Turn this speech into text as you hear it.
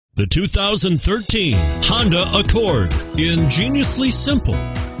The 2013 Honda Accord. Ingeniously simple,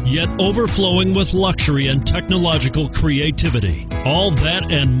 yet overflowing with luxury and technological creativity. All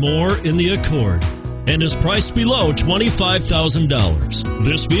that and more in the Accord, and is priced below $25,000.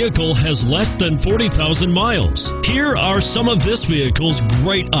 This vehicle has less than 40,000 miles. Here are some of this vehicle's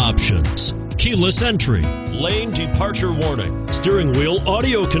great options: keyless entry, lane departure warning, steering wheel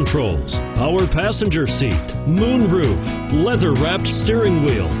audio controls, power passenger seat, moonroof, leather-wrapped steering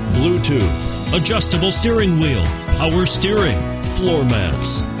wheel, Bluetooth, adjustable steering wheel, power steering, floor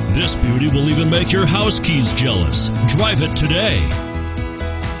mats. This beauty will even make your house keys jealous. Drive it today.